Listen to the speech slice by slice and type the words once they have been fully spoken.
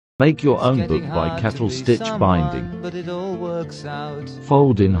Make your own book by Kettle stitch binding.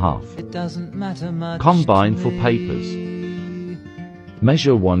 Fold in half. Combine for papers.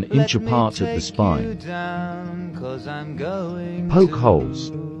 Measure 1 inch apart at the spine. Poke holes.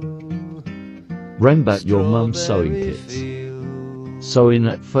 Rembat your mum's sewing kits. Sew in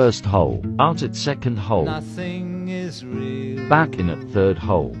at first hole, out at second hole, back in at third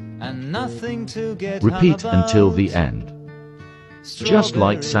hole. Repeat until the end. Just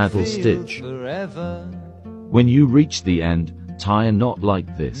like saddle stitch. When you reach the end, tie a knot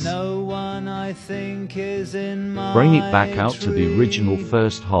like this. Bring it back out to the original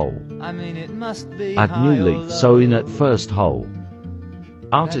first hole. Add new leaf. Sew in at first hole,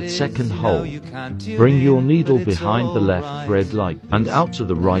 out at second hole. Bring your needle behind the left thread and out to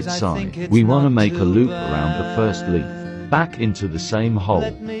the right side. We want to make a loop around the first leaf. Back into the same hole.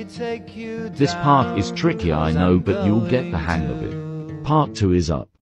 This part is tricky, I know, but you'll get the hang of it. Part 2 is up.